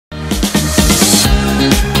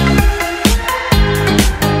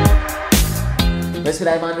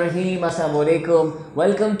Bismillahirrahmanirrahim. Assalamualaikum.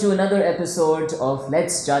 Welcome to another episode of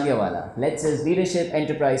Let's Jaliawala. Let's is leadership,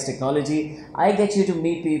 enterprise, technology. I get you to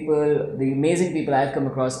meet people, the amazing people I've come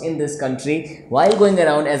across in this country while going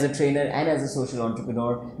around as a trainer and as a social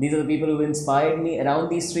entrepreneur. These are the people who inspired me around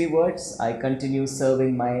these three words. I continue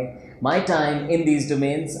serving my time in these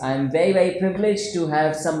domains. I'm very, very privileged to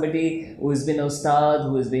have somebody who has been a ustad,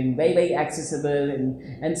 who has been very, very accessible,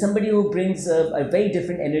 and somebody who brings a very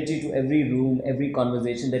different energy to every room, every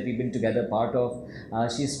conversation that we've been together part of.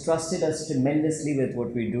 She's trusted us tremendously with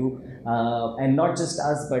what we do, and not just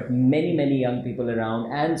us, but many, many young people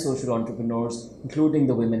around and social entrepreneurs, including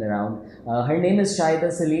the women around. Her name is Shahida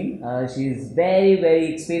Saleem. She's very,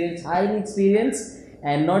 very experienced, highly experienced,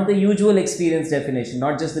 and not the usual experience definition,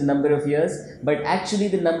 not just the number of years, but actually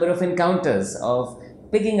the number of encounters of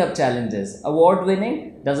picking up challenges. Award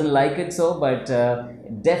winning, doesn't like it so, but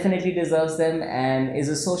definitely deserves them, and is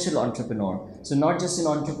a social entrepreneur. So not just an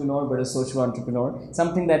entrepreneur, but a social entrepreneur,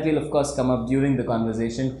 something that will of course come up during the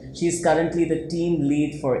conversation. She's currently the team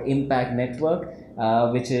lead for Impact Network,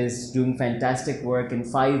 which is doing fantastic work in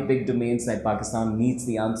 5 big domains that Pakistan needs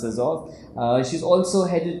the answers of. She's also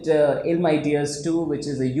headed Ilm Ideas 2, which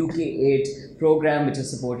is a UK-8 program which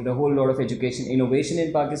has supported a whole lot of education innovation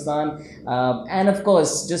in Pakistan. And of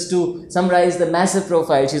course, just to summarize the massive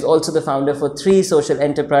profile, she's also the founder for 3 social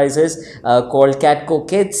enterprises called Catco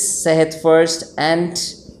Kids, Sehat First, and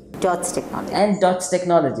Dots Technologies. Dots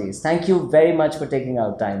Technologies. Thank you very much for taking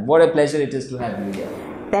our time. What a pleasure it is to have you here.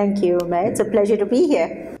 Thank you, Umair. It's a pleasure to be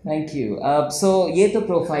here. Thank you. So, ये तो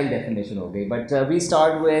profile definition हो गई, but we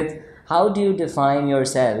start with, how do you define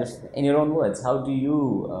yourself in your own words? How do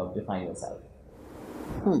you define yourself?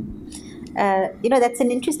 That's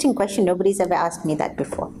an interesting question. Nobody's ever asked me that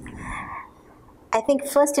before. I think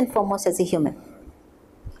first and foremost as a human.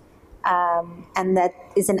 And that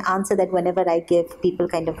is an answer that whenever I give, people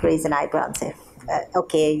kind of raise an eyebrow and say,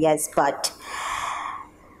 okay, yes, but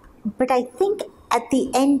I think at the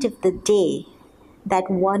end of the day, that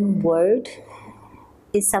one word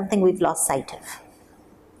is something we've lost sight of.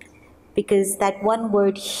 Because that one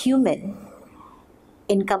word, human,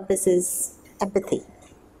 encompasses empathy.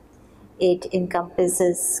 It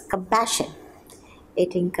encompasses compassion.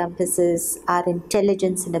 It encompasses our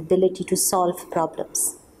intelligence and ability to solve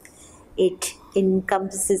problems. It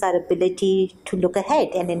encompasses our ability to look ahead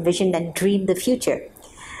and envision and dream the future.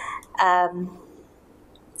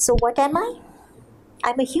 So what am I?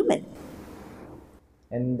 I'm a human.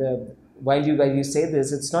 And while you say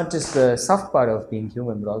this, it's not just the soft part of being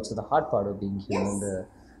human, but also the hard part of being human. Yes.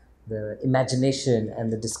 The imagination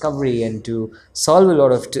and the discovery, and to solve a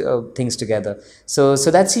lot of things together. So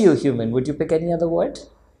that's you, human. Would you pick any other word?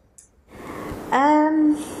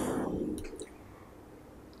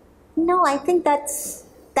 No, I think that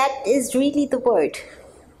is really the word.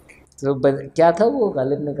 So, but क्या था वो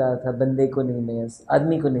गालिब ने कहा था, बंदे को नहीं mess,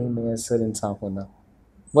 आदमी को नहीं मैसर इंसान होना.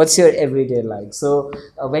 What's your everyday like? So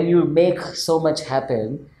when you make so much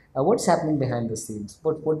happen, what's happening behind the scenes?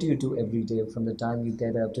 What do you do every day from the time you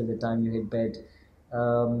get up till the time you hit bed?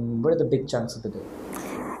 What are the big chunks of the day?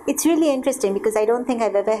 It's really interesting because I don't think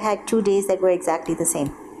I've ever had 2 days that were exactly the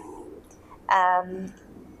same.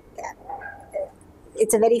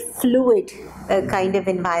 It's a very fluid kind of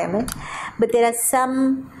environment, but there are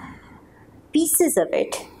some pieces of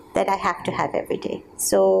it that I have to have every day.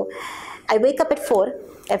 So I wake up at 4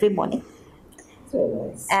 every morning. So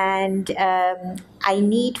nice. And I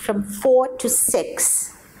need from 4 to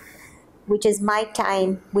 6, which is my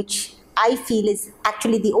time, which I feel is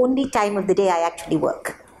actually the only time of the day I actually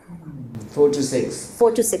work. 4 to 6.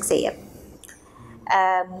 4 to 6 a.m.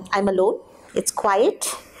 I'm alone. It's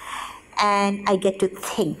quiet. And I get to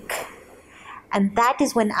think. And that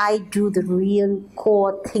is when I do the real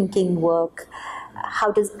core thinking work.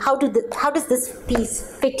 How does this piece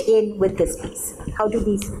fit in with this piece? How do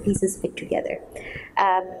these pieces fit together?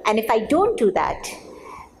 And if I don't do that,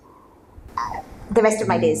 the rest of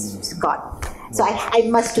my day is gone. So I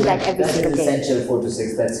must do that every single day. That is essential, 4 to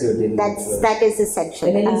 6. That's your daily ritual. That is essential.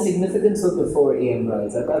 And any significance of the 4 a.m.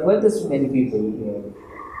 rise? I've heard this from many people.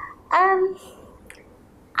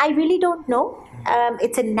 I really don't know.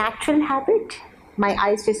 It's a natural habit. My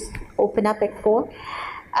eyes just open up at 4.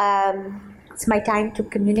 It's my time to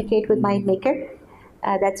communicate with my maker.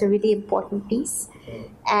 That's a really important piece.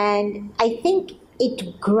 And I think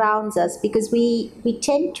it grounds us because we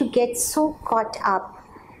tend to get so caught up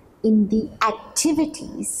in the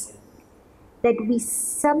activities that we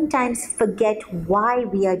sometimes forget why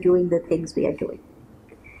we are doing the things we are doing.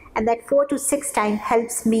 And that 4 to 6 time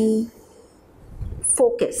helps me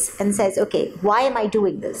focus and says, okay, why am I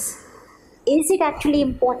doing this? Is it actually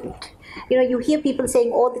important? You hear people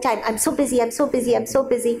saying all the time, I'm so busy, I'm so busy, I'm so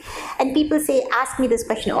busy. And people ask me this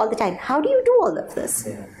question all the time, how do you do all of this?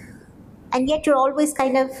 Yeah. And yet you're always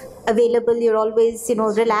kind of available, you're always,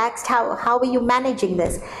 relaxed. How are you managing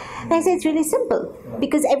this? And I say it's really simple,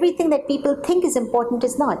 because everything that people think is important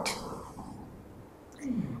is not.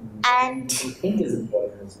 And Think is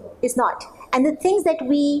important as well. is not. And the things that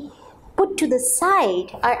we put to the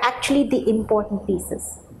side are actually the important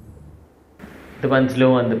pieces. The ones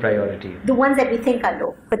low on the priority. The ones that we think are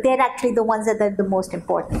low, but they're actually the ones that are the most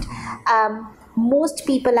important. Most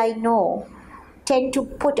people I know tend to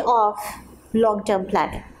put off long-term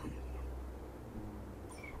planning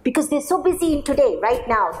because they're so busy in today, right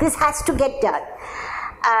now. This has to get done.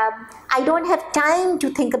 I don't have time to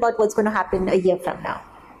think about what's going to happen a year from now.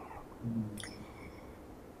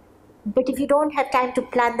 But if you don't have time to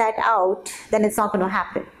plan that out, then it's not going to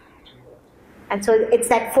happen. And so it's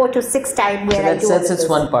that 4 to 6 time where I do all of that's this.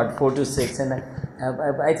 one part, 4 to 6, and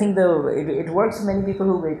I think it works for many people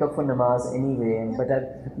who wake up for namaz anyway.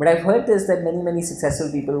 But I've heard this, that many successful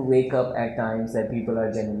people wake up at times that people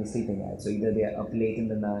are generally sleeping at. So either they are up late in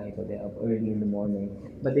the night or they are up early in the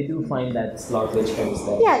morning. But they do find that slot which comes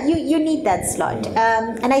there. Yeah, you need that slot.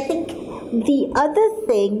 And I think the other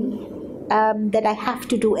thing that I have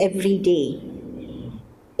to do every day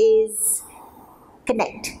is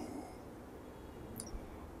connect.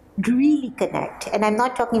 Really connect. And I'm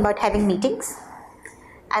not talking about having meetings.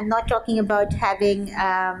 I'm not talking about having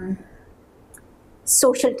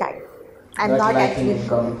social time. I'm not liking actually and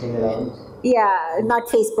commenting around. Yeah, not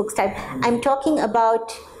Facebook's time. I'm talking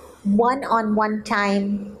about one-on-one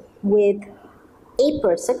time with a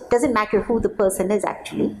person, doesn't matter who the person is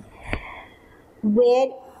actually, where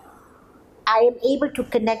I am able to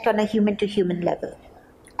connect on a human-to-human level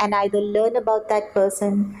and either learn about that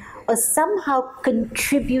person or somehow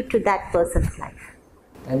contribute to that person's life.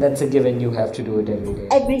 And that's a given, you have to do it every day.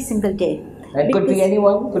 Every single day. And could be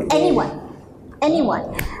anyone? Could be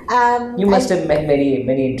Anyone. You must have met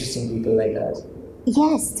many interesting people like that.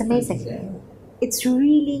 Yes, it's amazing. Yeah. It's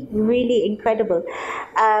really, really incredible.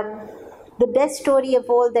 The best story of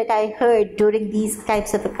all that I heard during these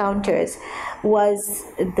types of encounters was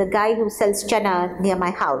the guy who sells chana near my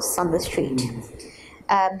house on the street.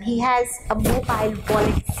 He has a mobile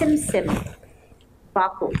wallet SIM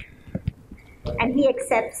barcode, and he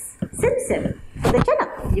accepts SIM for the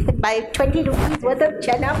chana. You can buy 20 rupees worth of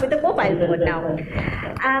chana with a mobile phone now.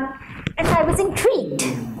 And so I was intrigued.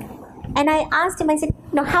 And I asked him, I said,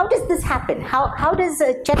 how does this happen? How does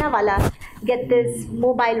a Jaliawala get this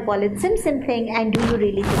mobile wallet SIM thing, and do you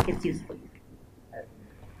really think it's useful?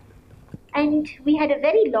 And we had a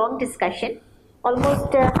very long discussion,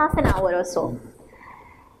 almost half an hour or so.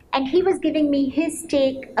 And he was giving me his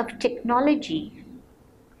take of technology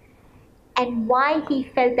and why he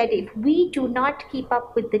felt that if we do not keep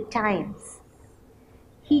up with the times,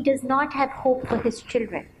 he does not have hope for his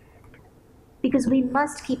children, because we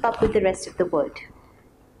must keep up with the rest of the world.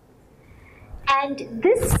 And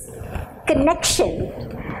this connection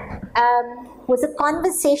was a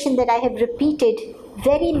conversation that I have repeated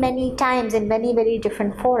very many times in very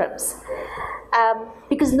different forums.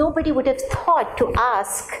 Because nobody would have thought to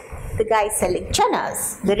ask the guy selling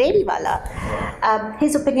chanas, the Jaliawala,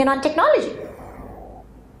 his opinion on technology.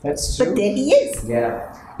 That's true. But there he is.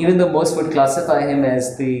 Yeah. Even though most would classify him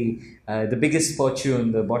as the biggest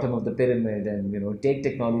fortune, the bottom of the pyramid, and take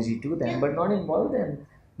technology to them, but not involve them,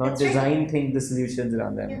 not design the solutions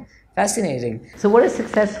around them. Yeah. Fascinating. So what is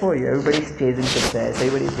success for you? Everybody's chasing success.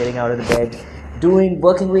 Everybody's getting out of the bed,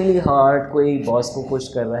 working really hard. कोई boss को push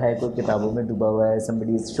कर रहा है, कोई किताबों में डूबा हुआ है.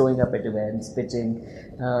 Somebody is showing up at events, pitching,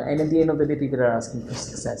 and at the end of the day, people are asking for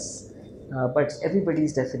success. But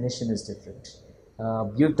everybody's definition is different.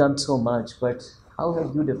 You've done so much, but how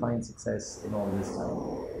have you defined success in all this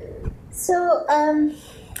time? So,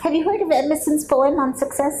 have you heard of Emerson's poem on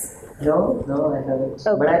success? No, I haven't.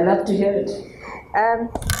 Okay. But I'd love to hear it.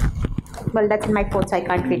 Well, that's in my phone, so I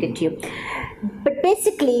can't read it to you. But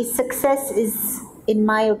basically, success is, in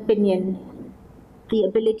my opinion, the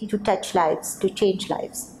ability to touch lives, to change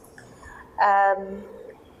lives.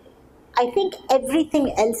 I think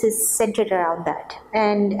everything else is centered around that.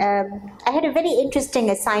 And I had a very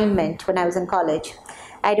interesting assignment when I was in college.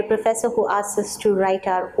 I had a professor who asked us to write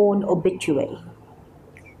our own obituary.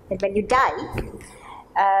 And when you die,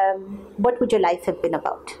 what would your life have been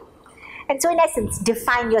about? And so in essence,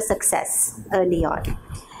 define your success early on.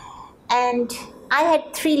 And I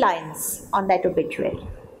had 3 lines on that obituary.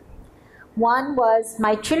 One was,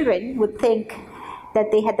 my children would think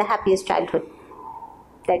that they had the happiest childhood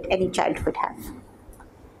that any child could have.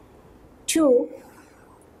 2,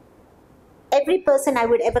 every person I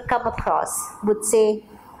would ever come across would say,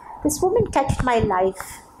 this woman touched my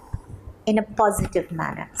life in a positive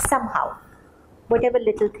manner, somehow, whatever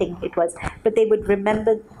little thing it was. But they would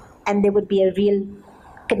remember, and there would be a real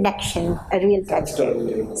connection, a real touch,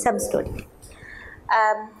 some story.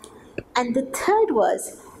 And the third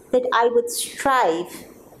was that I would strive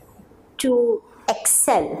to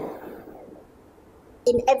excel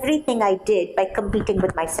in everything I did by competing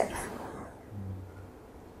with myself.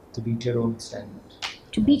 To beat your own standard.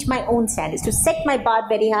 To beat my own standards, to set my bar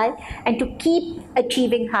very high and to keep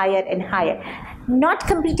achieving higher and higher. Not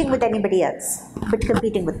competing with anybody else, but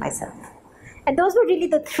competing with myself. And those were really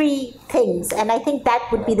the three things, and I think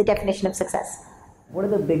that would be the definition of success. What are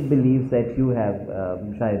the big beliefs that you have,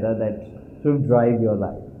 Shahida, that sort of drive your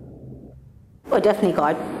life? Oh, definitely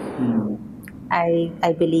God.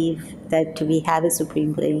 I believe that we have a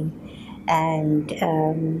supreme being, and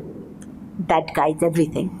that guides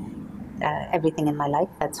everything. Everything in my life.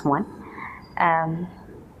 That's one.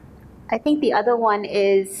 I think the other one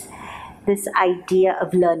is this idea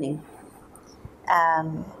of learning,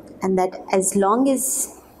 and that as long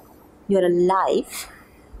as you're alive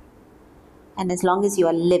and as long as you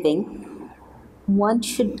are living, one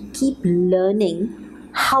should keep learning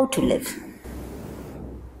how to live.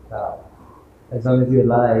 Wow. As long as you're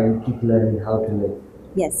alive, you keep learning how to live.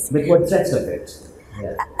 Yes. With what sense of it?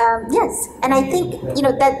 Yeah. Yes, and I think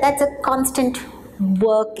that's a constant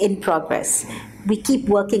work in progress. We keep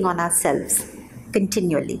working on ourselves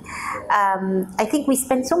continually. I think we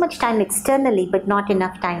spend so much time externally, but not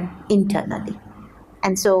enough time internally.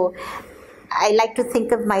 And so I like to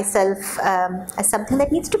think of myself as something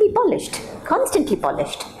that needs to be polished, constantly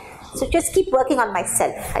polished. So just keep working on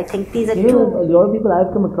myself. I think these are two. A lot of people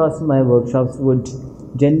I've come across in my workshops would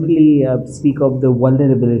generally speak of the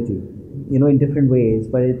vulnerability, in different ways,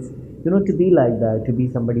 but it's, to be like that, to be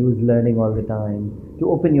somebody who's learning all the time, to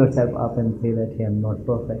open yourself up and say that, hey, I'm not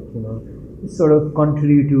perfect, it's sort of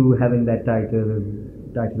contrary to having that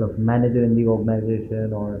title of manager in the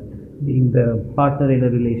organization or being the partner in a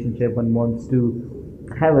relationship. One wants to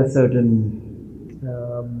have a certain,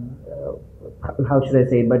 how should I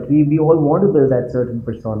say, but we all want to build that certain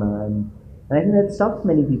persona, and I think that stops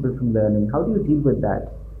many people from learning. How do you deal with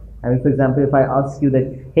that? I mean, for example, if I ask you that,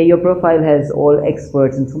 hey, your profile has all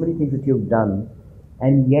experts and so many things that you've done,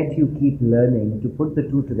 and yet you keep learning, to put the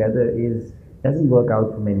two together doesn't work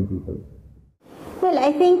out for many people. Well,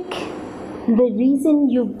 I think the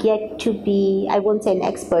reason you get to be, I won't say an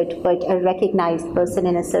expert, but a recognized person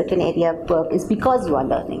in a certain area of work is because you are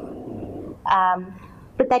learning.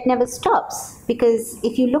 But that never stops, because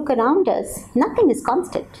if you look around us, nothing is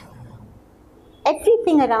constant.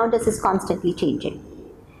 Everything around us is constantly changing.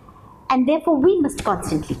 And therefore, we must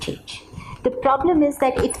constantly change. The problem is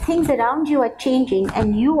that if things around you are changing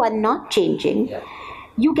and you are not changing,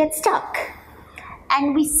 you get stuck.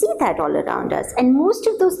 And we see that all around us. And most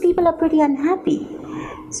of those people are pretty unhappy.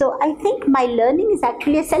 So I think my learning is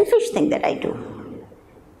actually a selfish thing that I do.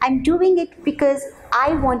 I'm doing it because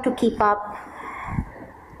I want to keep up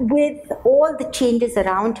with all the changes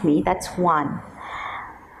around me. That's one.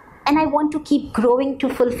 And I want to keep growing to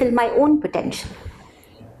fulfill my own potential.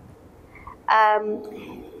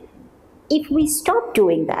 If we stop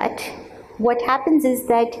doing that, what happens is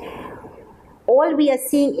that all we are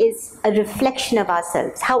seeing is a reflection of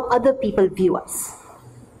ourselves, how other people view us.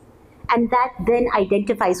 And that then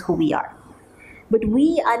identifies who we are. But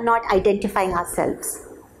we are not identifying ourselves.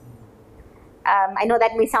 I know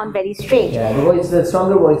that may sound very strange. Yeah, the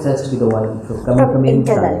stronger voice has to be the one coming from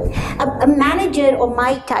internal. A manager or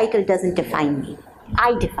my title doesn't define me.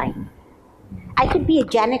 I define me. I could be a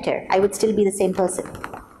janitor, I would still be the same person.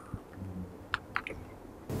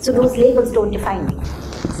 So those labels don't define me.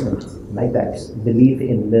 Excellent. Like that. Belief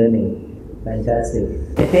in learning. Fantastic.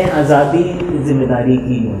 कहते हैं आज़ादी जिम्मेदारी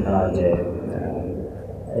की मुहताज है.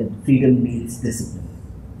 Freedom needs discipline.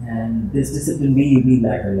 And this discipline we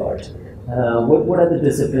lack a lot. What are the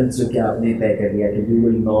disciplines जो कि आपने तय कर लिया कि you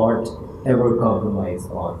will not ever compromise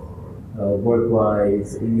on?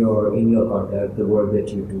 Work-wise, in your conduct, the work that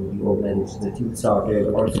you do, the organizations that you've started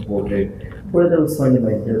or supported, what are those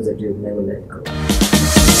fundamentals that you've never let go?